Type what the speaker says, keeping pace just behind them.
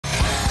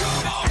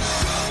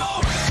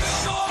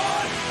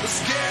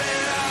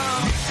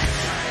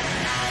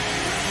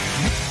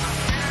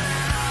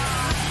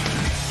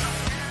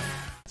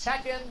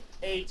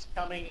8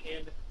 coming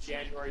in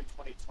January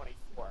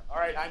 2024. All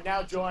right, I'm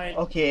now joined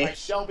Okay. by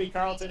Shelby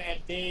Carlton and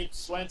Dave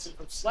Swenson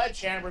from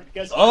Sledgehammer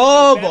because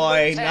Oh on November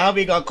boy, 10th, now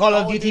we got Call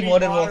of Duty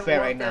Modern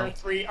Warfare right now.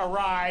 3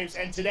 arrives,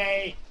 and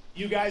today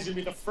you guys are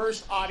going to be the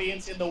first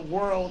audience in the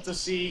world to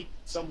see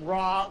some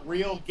raw,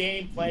 real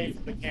gameplay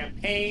from the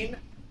campaign.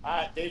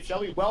 Dave,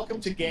 Shelby,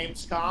 welcome to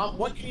Gamescom.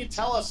 What can you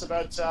tell us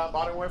about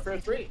Modern Warfare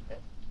 3?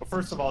 Well,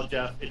 first of all,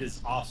 Jeff, it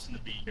is awesome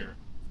to be here.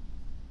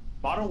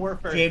 Modern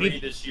Warfare 3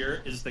 this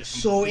year is the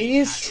So it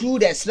is true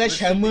that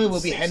Sledgehammer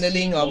will be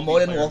handling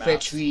Modern Warfare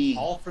 3.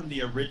 All from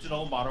the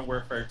original Modern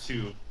Warfare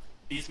 2.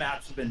 These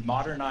maps have been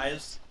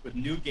modernized with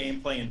new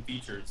gameplay and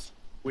features.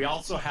 We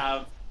also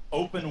have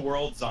open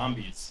world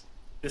zombies.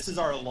 This is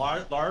our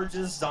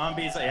largest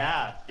zombies.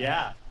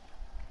 Yeah.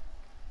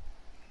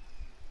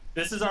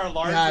 This is our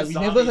largest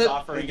zombies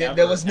offering ever.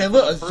 There was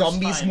never a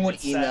zombies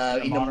mode in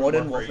a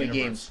Modern Warfare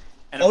game.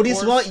 All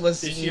this while it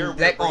was in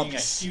Black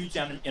Ops.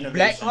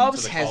 Black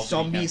Ops has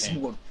zombies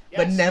mode,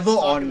 but never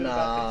on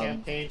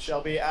campaign,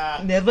 Shelby.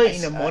 never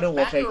in a Modern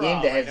Warfare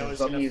game that has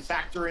zombies.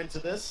 Factor into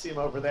this, see him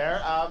over there.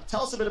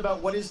 Tell us a bit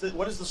about what is the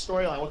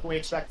storyline. What can we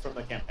expect from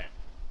the campaign?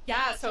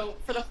 Yeah, so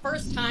for the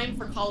first time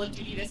for Call of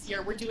Duty this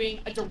year, we're doing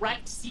a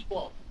direct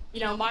sequel.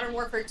 You know, Modern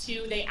Warfare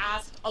 2, they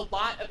asked a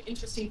lot of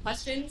interesting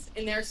questions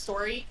in their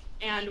story,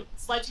 and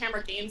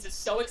Sledgehammer Games is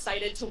so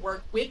excited to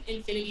work with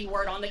Infinity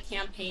Ward on the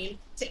campaign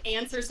to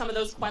answer some of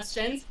those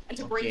questions and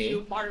to bring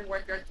you Modern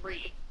Warfare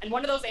 3. And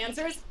one of those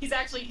answers, he's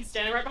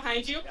standing right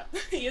behind you. Yeah.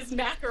 He is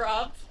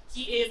Makarov.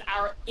 He is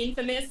our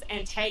infamous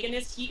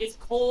antagonist. He is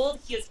cold,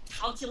 he is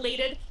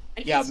calculated,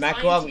 and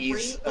Makarov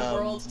is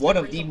one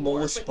of the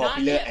most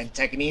popular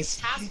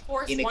antagonists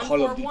in a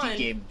Call of Duty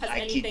game.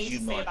 I kid you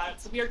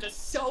not. So we are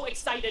just so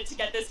excited to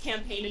get this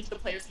campaign into the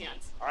players'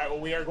 hands. All right, well,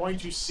 we are going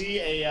to see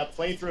a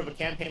playthrough of a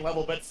campaign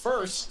level, but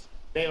first,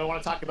 Dave, I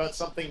want to talk about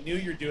something new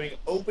you're doing,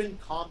 open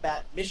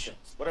combat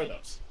missions. What are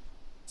those?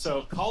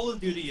 So Call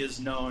of Duty is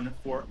known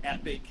for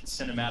epic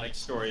cinematic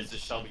stories, as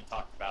Shelby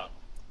talked about.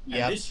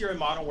 And this year in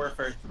Modern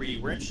Warfare 3,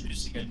 we're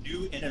introducing a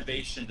new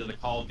innovation to the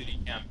Call of Duty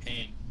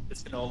campaign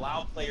that's going to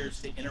allow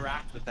players to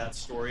interact with that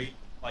story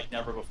like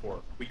never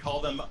before. We call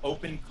them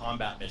open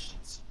combat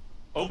missions.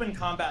 Open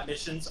combat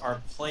missions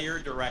are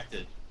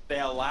player-directed.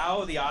 They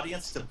allow the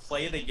audience to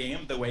play the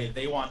game the way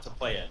they want to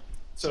play it.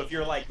 So if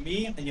you're like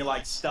me and you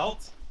like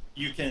stealth,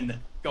 you can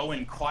go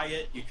in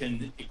quiet, you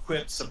can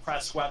equip,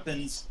 suppress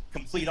weapons,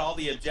 complete all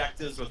the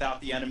objectives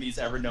without the enemies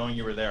ever knowing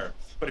you were there.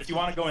 But if you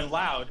want to go in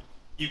loud,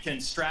 you can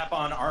strap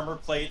on armor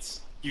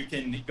plates, you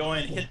can go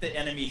in, hit the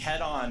enemy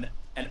head on,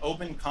 and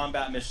open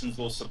combat missions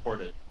will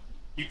support it.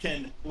 You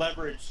can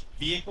leverage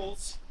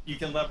vehicles, you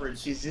can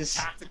leverage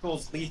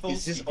tacticals, lethals,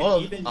 is this you can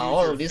all, even use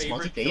all your of this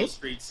favorite multiplayer kill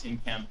streaks in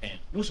campaign.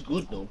 Looks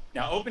good though.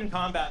 Now, open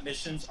combat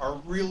missions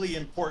are really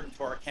important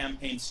to our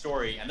campaign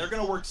story, and they're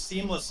going to work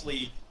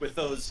seamlessly with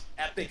those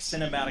epic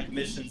cinematic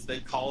missions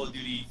that Call of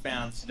Duty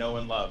fans know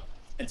and love.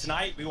 And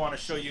tonight, we want to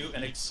show you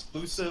an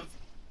exclusive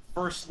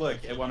first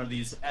look at one of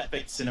these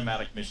epic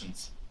cinematic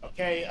missions.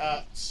 Okay,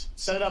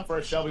 set it up for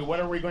us, Shelby. What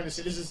are we going to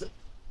see? This is the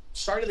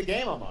start of the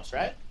game almost,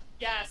 right?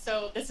 Yeah,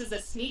 so this is a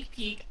sneak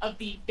peek of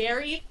the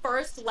very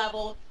first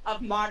level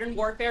of Modern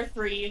Warfare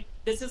 3.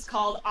 This is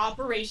called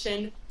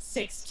Operation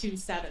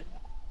 627.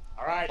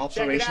 All right,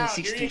 Operation check it out.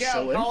 627. Here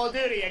you go, Call of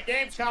Duty at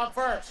Gamescom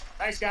first.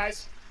 Thanks,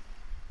 guys.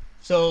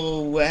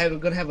 So we're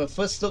gonna have a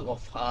first look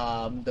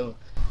of the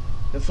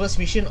first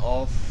mission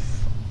of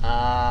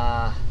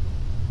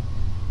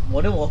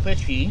Modern Warfare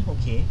 3.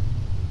 Okay.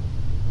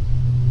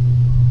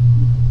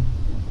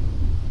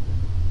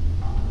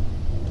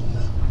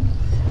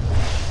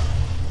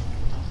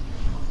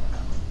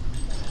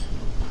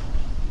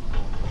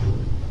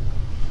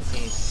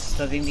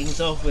 Starting things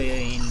off, we're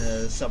in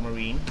a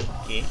submarine.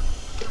 Okay,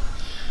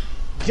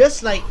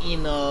 just like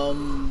in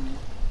no,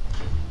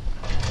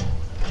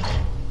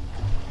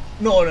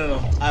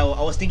 I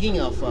was thinking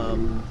of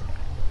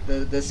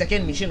the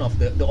second mission of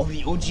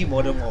the OG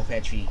Modern Warfare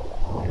 3.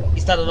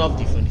 It started off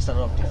different.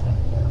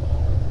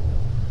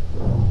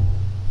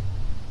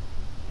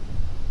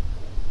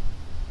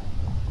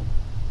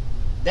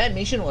 That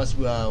mission was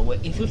we're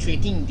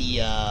infiltrating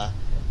the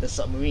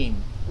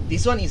submarine.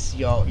 This one is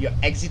you're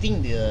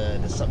exiting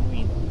the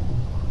submarine.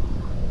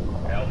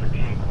 Alpha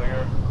team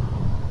clear.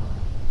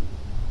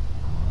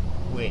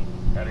 Wait.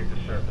 Heading to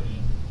surface.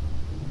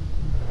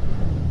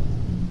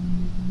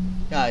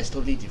 Yeah, it's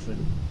totally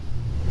different.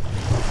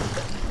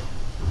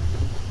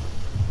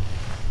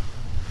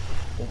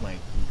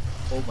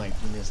 Oh my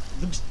goodness.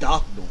 It looks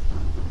dark though.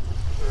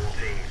 All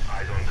teams,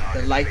 eyes on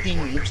target. The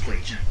lighting looks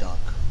legit dark.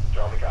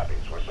 Charlie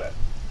copies, we're set.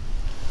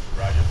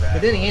 Roger that.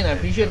 But then again, I'm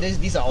pretty sure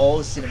these are all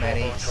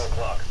cinematics. 2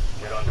 o'clock.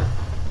 Get under.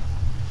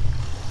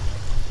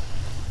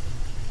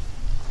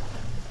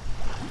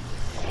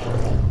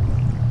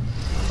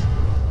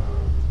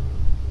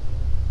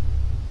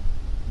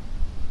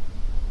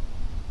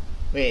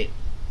 Wait,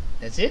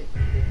 that's it?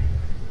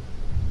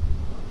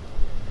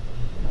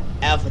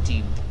 Alpha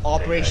Team,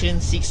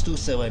 Operation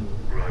 627,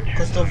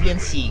 Custodian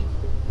C.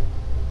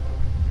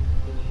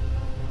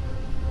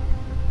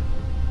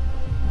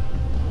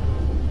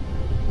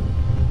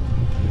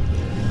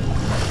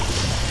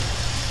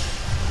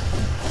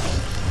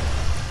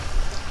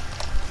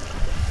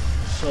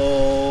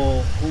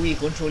 we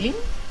controlling? So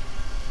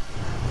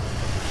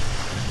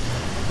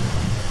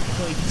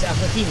if it's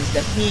Alpha team, it's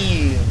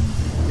definitely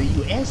the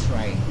US,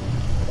 right?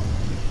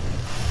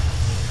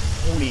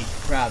 Holy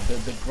crap, the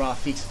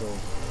graphics though.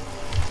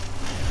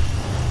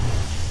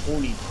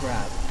 Holy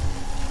crap.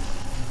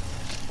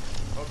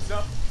 Hooks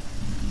up.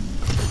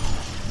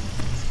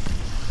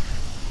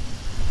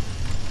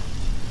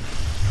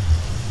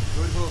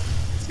 Good hook.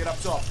 Let's get up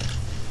top.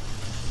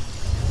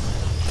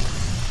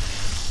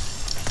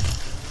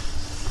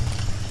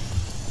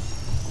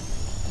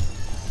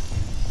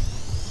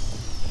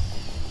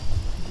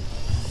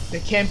 The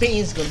campaign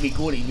is gonna be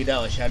good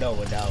without a shadow of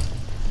a doubt.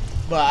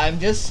 But I'm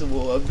just a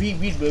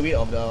bit worried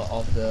of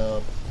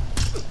the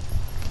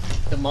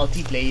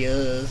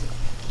multiplayer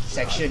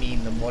section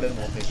in the Modern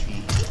Warfare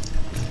 3.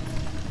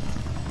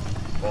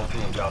 All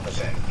teams Alpha's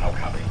in. I'll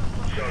copy.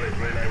 Solid,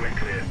 relay wing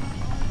clear.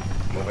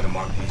 Moving to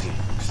Mark DZ.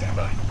 Stand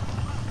by.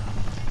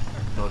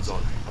 Nods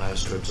on.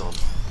 Biostrobes on.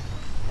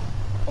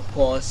 Of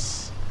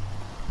course.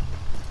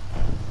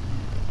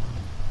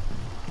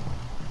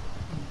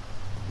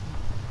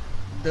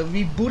 The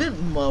rebooted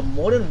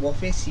Modern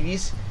Warfare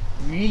series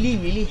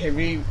really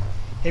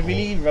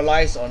heavily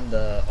relies on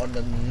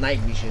the night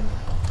vision.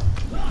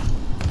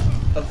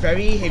 A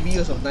very heavy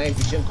use of night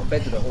vision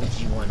compared to the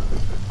OG one.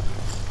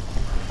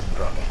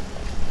 Drop it.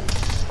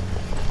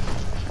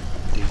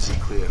 DZ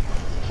clear.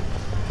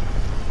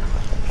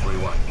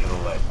 3-1, kill the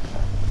lead.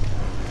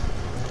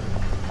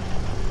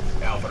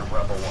 Alpha to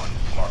Bravo 1,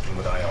 marking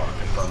with IR,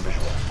 confirm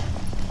visual.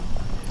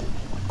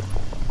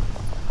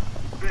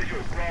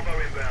 Visual, Bravo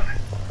inbound.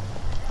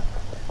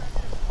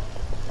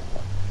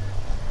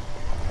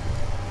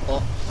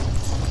 Oh.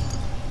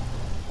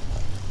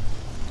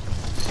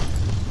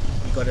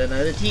 We got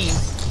another team.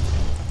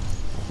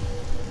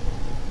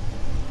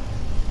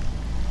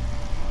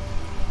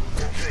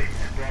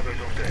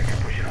 Bravo's on deck,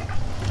 pushing up.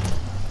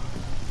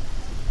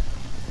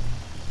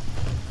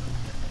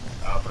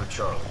 Alpha to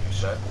Charlie, you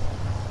set?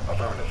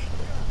 Affirmative.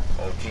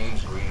 All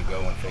teams agree to go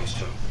in phase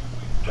 2.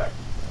 Check.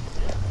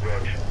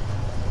 Roger.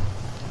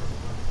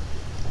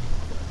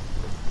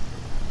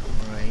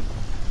 Alright.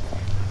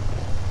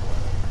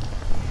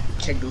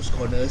 Check those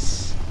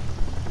corners.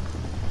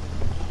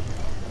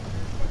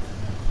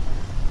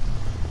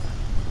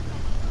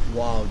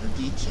 Wow, the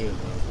detail,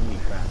 holy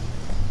crap.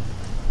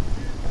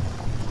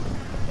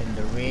 And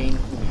the rain,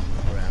 holy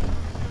crap.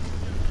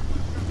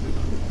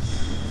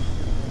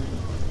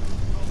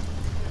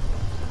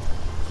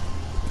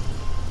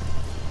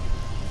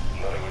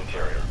 Moving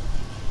interior.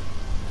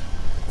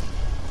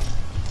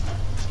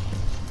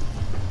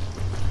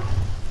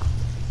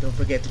 Don't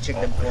forget to check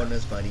them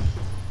corners, buddy.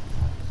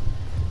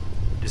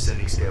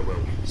 Descending stairwell,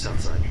 south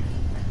side.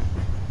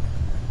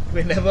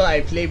 Whenever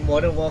I play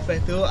Modern Warfare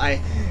 2,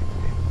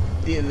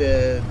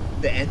 the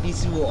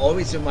NPC will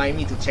always remind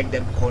me to check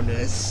them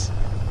corners.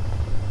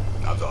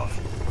 Knobs off.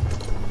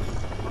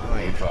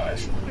 Right.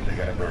 Advise. They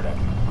got a bird up.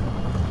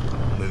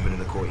 Movement in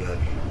the courtyard.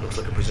 Looks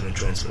like a prisoner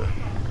transfer.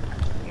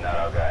 Not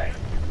okay.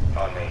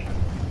 On me.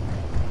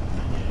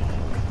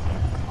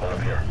 Hold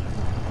up here.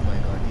 Oh my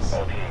god, this.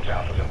 All teams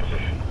Alpha's in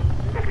position.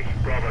 Copy.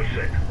 Bravo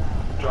 6.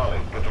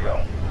 Charlie, good to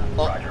go.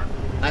 Oh, Roger.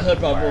 I heard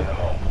Fire Bravo. in the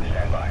hole.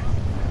 Stand by.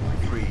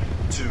 3,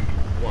 2,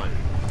 1.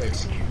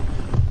 Execute.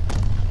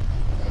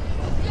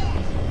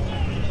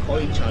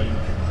 Calling Charlie.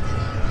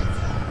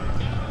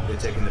 They're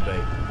taking the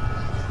bait.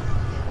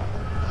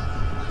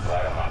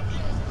 Light him up.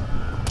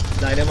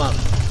 Light them up.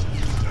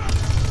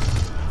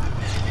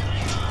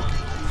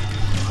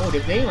 Oh,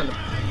 they're playing on the.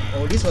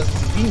 Oh, this was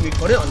being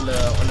recorded on the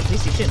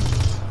PlayStation.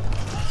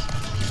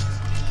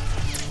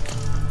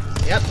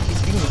 Yep,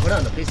 it's being recorded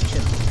on the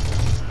PlayStation.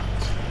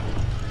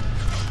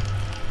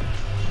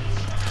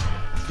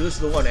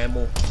 Dude's low on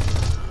ammo.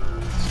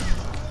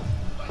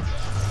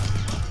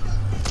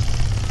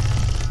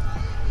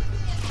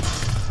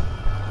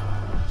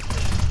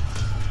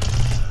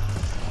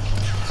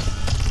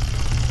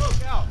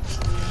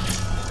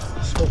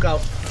 Smoke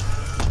out.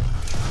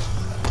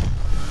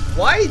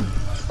 Why?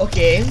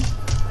 Okay.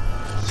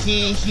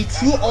 He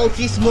threw all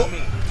three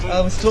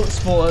smokes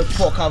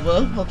for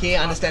cover. Okay,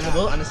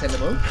 understandable. Let's go.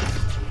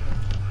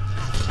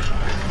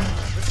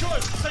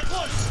 Stay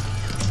close.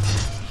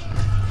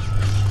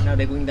 Now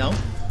they're going down.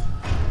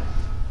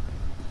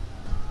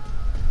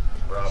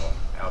 Bravo.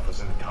 Alpha's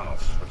in the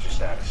tunnels. What's your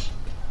status?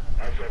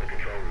 Outside the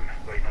control room.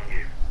 Waiting on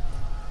you.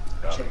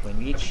 Check when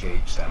reach.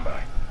 Gauge. Stand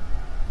by.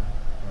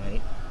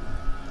 Right.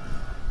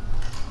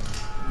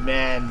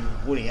 Man,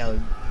 holy hell,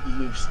 it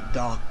looks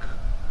dark.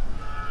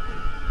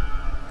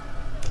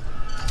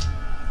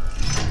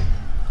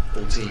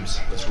 All teams,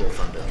 let's roll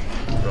thunder.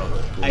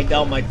 Bravo. I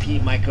doubt my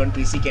current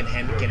PC can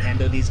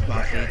handle these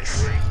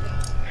graphics. 3,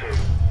 2,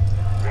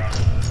 1.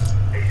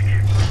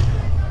 Execute.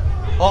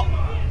 Oh.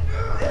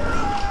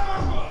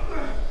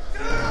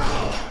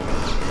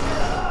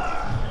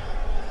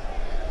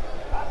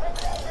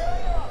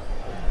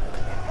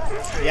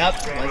 Yep,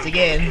 once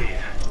again,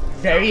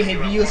 very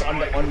heavy use on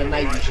the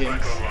night vision.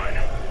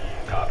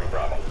 Copy,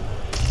 Bravo.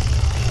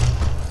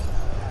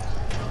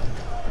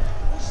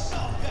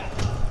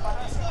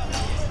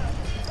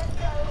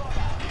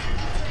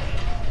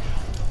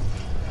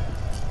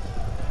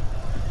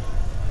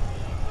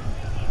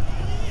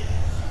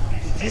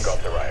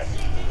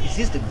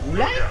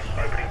 Gulag?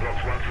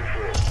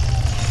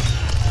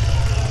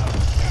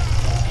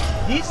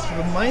 This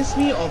reminds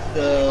me of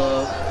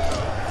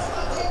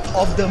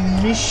the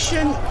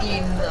mission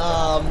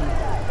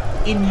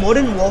in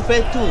Modern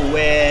Warfare 2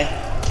 where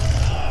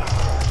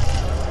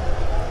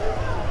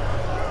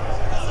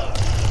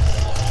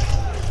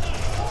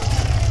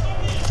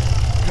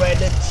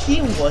the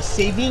team was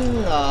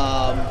saving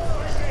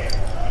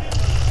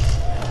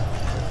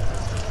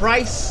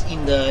Price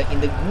in the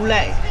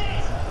Gulag.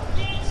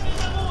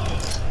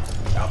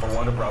 Alpha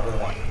 1 to Bravo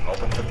 1.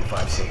 Open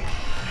 55C.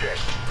 Check.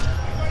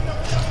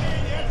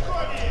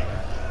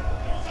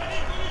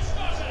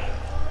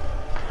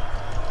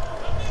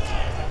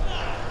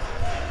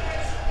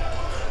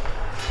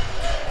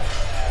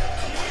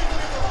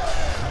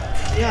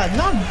 Yeah,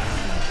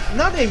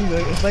 now that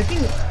if I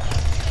think,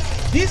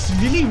 this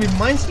really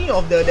reminds me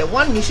of the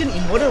one mission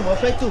in Modern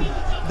Warfare 2,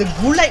 the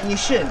Gulag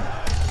mission.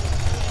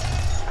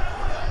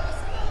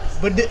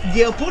 But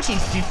the approach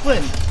is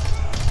different.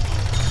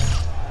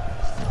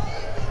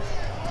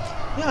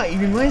 Yeah, it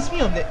reminds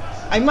me of that.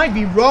 I might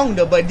be wrong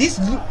though, but this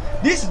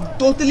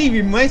totally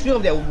reminds me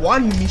of that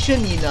one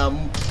mission in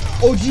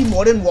OG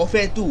Modern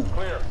Warfare 2.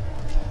 Clear.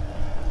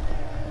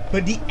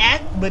 But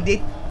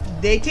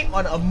they take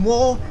on a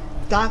more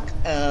dark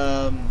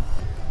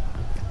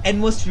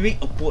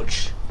atmospheric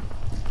approach,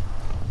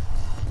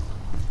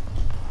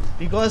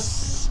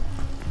 because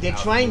they're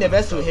trying their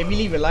best to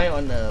heavily rely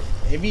on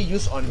heavy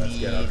use on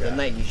the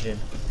night vision.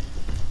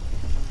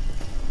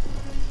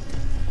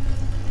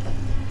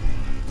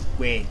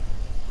 Wait.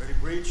 Ready,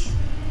 breach?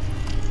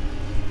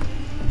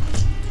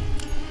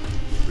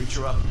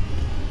 Breacher up.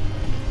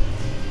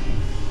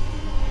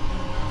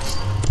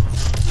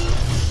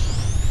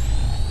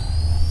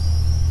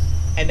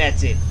 And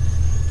that's it.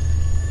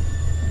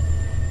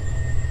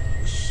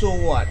 So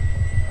what?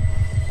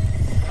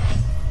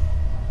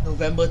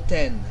 November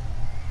 10.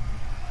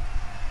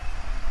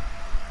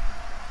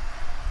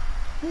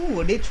 Who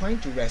were they trying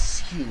to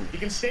rescue? You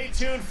can stay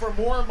tuned for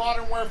more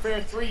Modern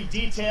Warfare 3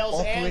 details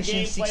and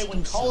Operation gameplay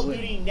when Call of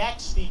 627. Duty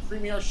Next, the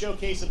premier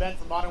showcase event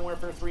for Modern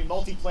Warfare 3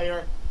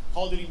 multiplayer,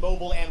 Call of Duty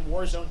Mobile, and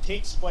Warzone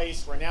takes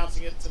place. We're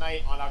announcing it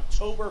tonight on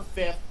October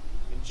 5th.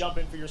 You can jump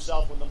in for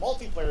yourself when the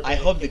multiplayer. I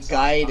hope the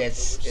guy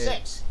that's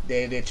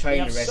they're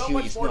trying to rescue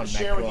is not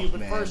Macroft, but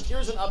man. first,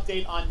 here's an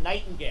update on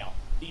Nightingale,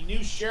 the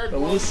new shared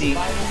But we'll world see.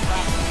 survival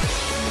craft.